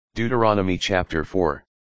Deuteronomy chapter 4.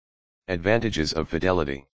 Advantages of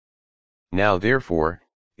fidelity. Now therefore,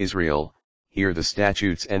 Israel, hear the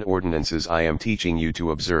statutes and ordinances I am teaching you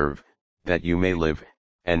to observe, that you may live,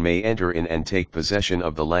 and may enter in and take possession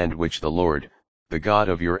of the land which the Lord, the God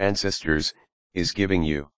of your ancestors, is giving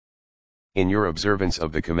you. In your observance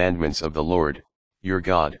of the commandments of the Lord, your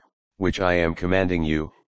God, which I am commanding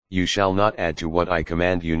you, you shall not add to what I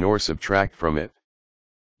command you nor subtract from it.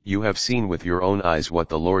 You have seen with your own eyes what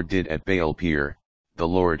the Lord did at Baal-peor. The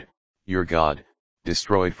Lord, your God,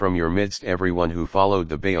 destroyed from your midst everyone who followed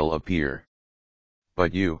the Baal of Peor.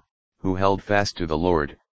 But you, who held fast to the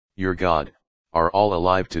Lord, your God, are all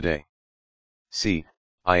alive today. See,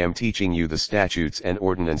 I am teaching you the statutes and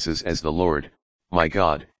ordinances as the Lord, my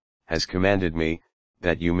God, has commanded me,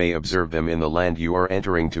 that you may observe them in the land you are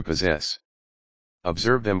entering to possess.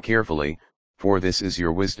 Observe them carefully, for this is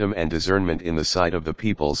your wisdom and discernment in the sight of the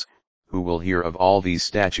peoples, who will hear of all these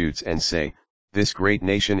statutes and say, this great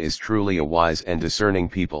nation is truly a wise and discerning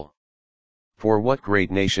people. For what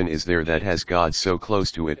great nation is there that has God so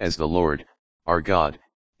close to it as the Lord, our God,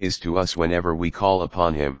 is to us whenever we call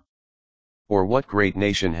upon him? Or what great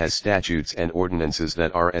nation has statutes and ordinances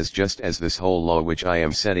that are as just as this whole law which I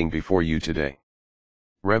am setting before you today?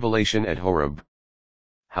 Revelation at Horeb.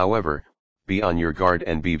 However, be on your guard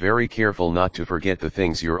and be very careful not to forget the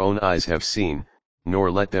things your own eyes have seen,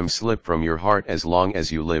 nor let them slip from your heart as long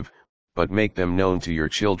as you live, but make them known to your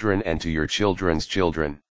children and to your children's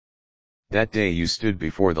children. That day you stood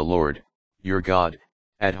before the Lord, your God,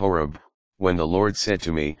 at Horeb, when the Lord said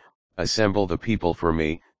to me, assemble the people for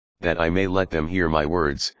me, that I may let them hear my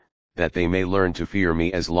words, that they may learn to fear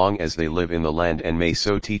me as long as they live in the land and may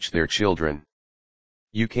so teach their children.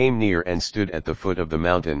 You came near and stood at the foot of the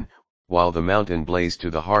mountain, while the mountain blazed to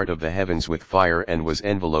the heart of the heavens with fire and was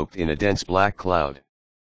enveloped in a dense black cloud.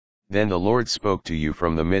 Then the Lord spoke to you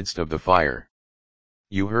from the midst of the fire.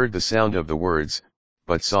 You heard the sound of the words,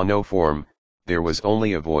 but saw no form, there was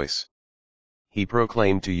only a voice. He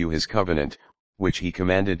proclaimed to you his covenant, which he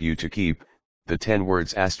commanded you to keep, the 10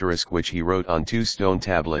 words * which he wrote on 2 stone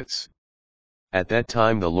tablets. At that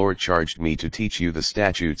time the Lord charged me to teach you the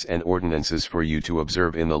statutes and ordinances for you to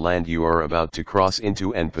observe in the land you are about to cross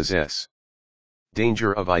into and possess.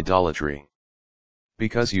 Danger of idolatry.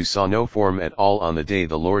 Because you saw no form at all on the day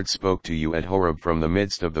the Lord spoke to you at Horeb from the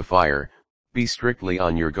midst of the fire, be strictly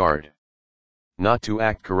on your guard. Not to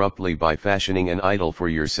act corruptly by fashioning an idol for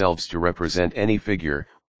yourselves to represent any figure,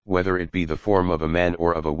 whether it be the form of a man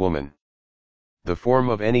or of a woman. The form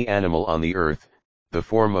of any animal on the earth, the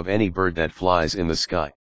form of any bird that flies in the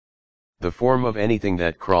sky, the form of anything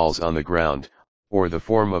that crawls on the ground, or the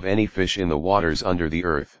form of any fish in the waters under the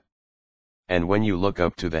earth. And when you look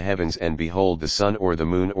up to the heavens and behold the sun or the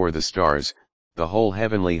moon or the stars, the whole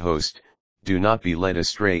heavenly host, do not be led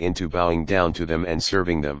astray into bowing down to them and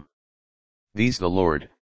serving them. These the Lord,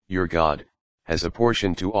 your God, has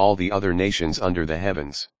apportioned to all the other nations under the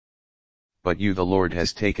heavens. But you the Lord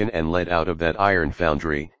has taken and led out of that iron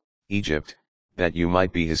foundry, Egypt, that you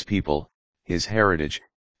might be his people, his heritage,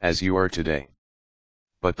 as you are today.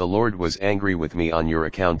 But the Lord was angry with me on your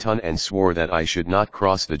account and swore that I should not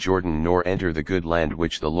cross the Jordan nor enter the good land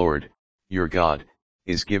which the Lord, your God,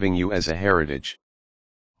 is giving you as a heritage.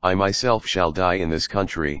 I myself shall die in this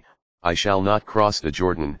country, I shall not cross the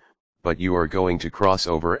Jordan, but you are going to cross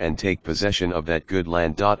over and take possession of that good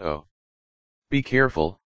land. Be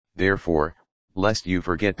careful, therefore, lest you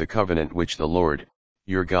forget the covenant which the Lord,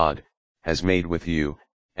 your God, has made with you,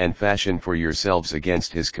 and fashion for yourselves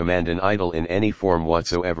against his command an idol in any form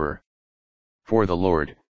whatsoever. For the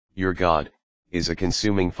Lord, your God, is a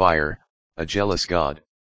consuming fire, a jealous God.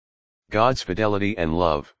 God's fidelity and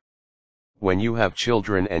love. When you have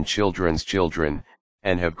children and children's children,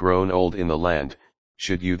 and have grown old in the land,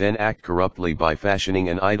 should you then act corruptly by fashioning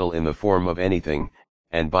an idol in the form of anything,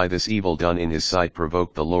 and by this evil done in his sight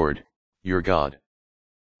provoke the Lord, your God?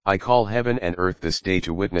 I call heaven and earth this day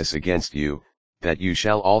to witness against you, that you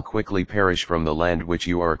shall all quickly perish from the land which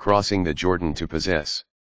you are crossing the Jordan to possess.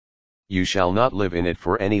 You shall not live in it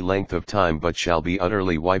for any length of time but shall be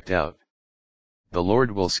utterly wiped out. The Lord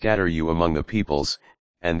will scatter you among the peoples,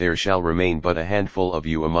 and there shall remain but a handful of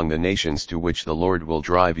you among the nations to which the Lord will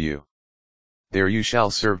drive you. There you shall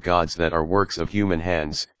serve gods that are works of human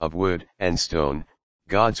hands, of wood and stone,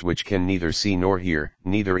 gods which can neither see nor hear,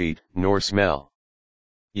 neither eat nor smell.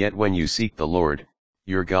 Yet when you seek the Lord,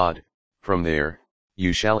 your God, from there,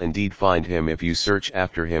 you shall indeed find him if you search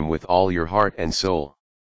after him with all your heart and soul.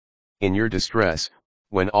 In your distress,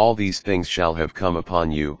 when all these things shall have come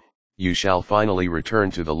upon you, you shall finally return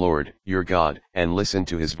to the Lord, your God, and listen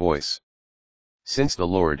to his voice. Since the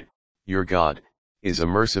Lord, your God, is a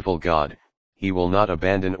merciful God, he will not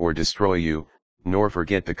abandon or destroy you, nor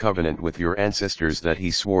forget the covenant with your ancestors that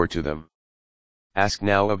he swore to them. Ask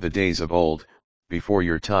now of the days of old, before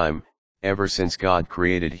your time, ever since God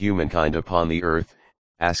created humankind upon the earth,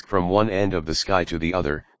 ask from one end of the sky to the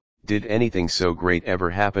other, did anything so great ever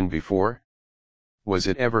happen before? Was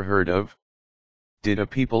it ever heard of? Did a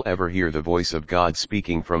people ever hear the voice of God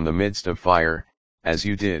speaking from the midst of fire, as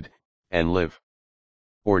you did, and live?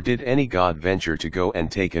 Or did any God venture to go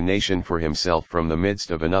and take a nation for himself from the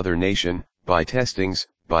midst of another nation, by testings,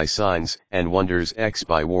 by signs and wonders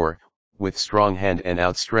by war, with strong hand and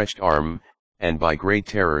outstretched arm, and by great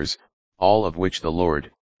terrors, all of which the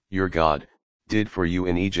Lord, your God, did for you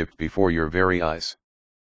in Egypt before your very eyes?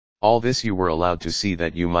 All this you were allowed to see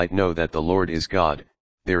that you might know that the Lord is God,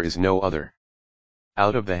 there is no other.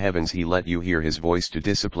 Out of the heavens he let you hear his voice to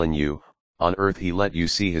discipline you, on earth he let you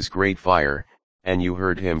see his great fire, and you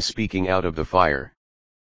heard him speaking out of the fire.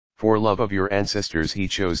 For love of your ancestors he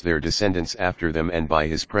chose their descendants after them, and by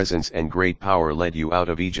his presence and great power led you out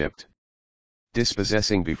of Egypt,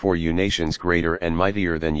 dispossessing before you nations greater and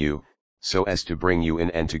mightier than you, so as to bring you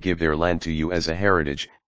in and to give their land to you as a heritage,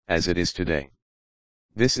 as it is today.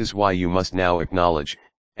 This is why you must now acknowledge,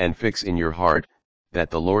 and fix in your heart, that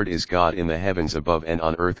the Lord is God in the heavens above and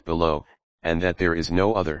on earth below, and that there is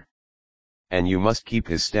no other. And you must keep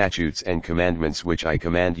his statutes and commandments which I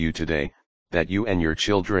command you today, that you and your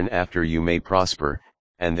children after you may prosper,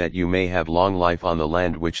 and that you may have long life on the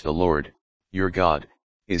land which the Lord, your God,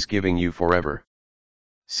 is giving you forever.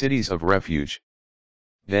 Cities of refuge.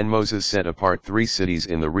 Then Moses set apart 3 cities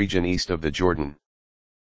in the region east of the Jordan,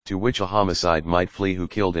 to which a homicide might flee who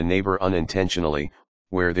killed a neighbor unintentionally,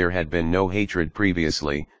 where there had been no hatred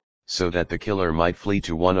previously, so that the killer might flee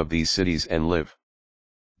to one of these cities and live.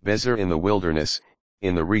 Bezer in the wilderness,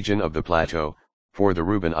 in the region of the plateau, for the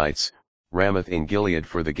Reubenites, Ramoth in Gilead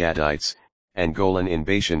for the Gadites, and Golan in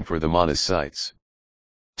Bashan for the Manassites.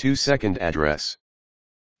 2 Second address.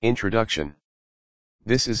 Introduction.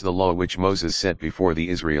 This is the law which Moses set before the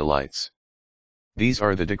Israelites. These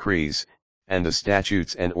are the decrees, and the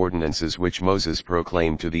statutes and ordinances which Moses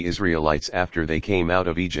proclaimed to the Israelites after they came out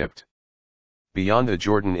of Egypt. Beyond the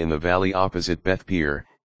Jordan in the valley opposite Beth-peor,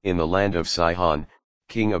 in the land of Sihon,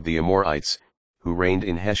 king of the Amorites, who reigned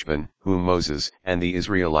in Heshbon, whom Moses and the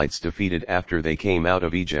Israelites defeated after they came out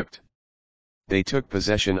of Egypt. They took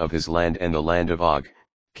possession of his land and the land of Og,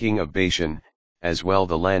 king of Bashan, as well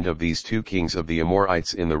the land of these 2 kings of the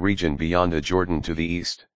Amorites in the region beyond the Jordan to the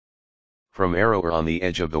east. From Aroer on the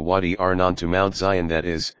edge of the Wadi Arnon to Mount Zion, that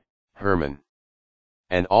is, Hermon.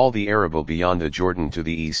 And all the Arabah beyond the Jordan to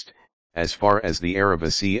the east, as far as the Arabah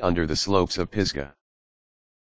Sea under the slopes of Pisgah.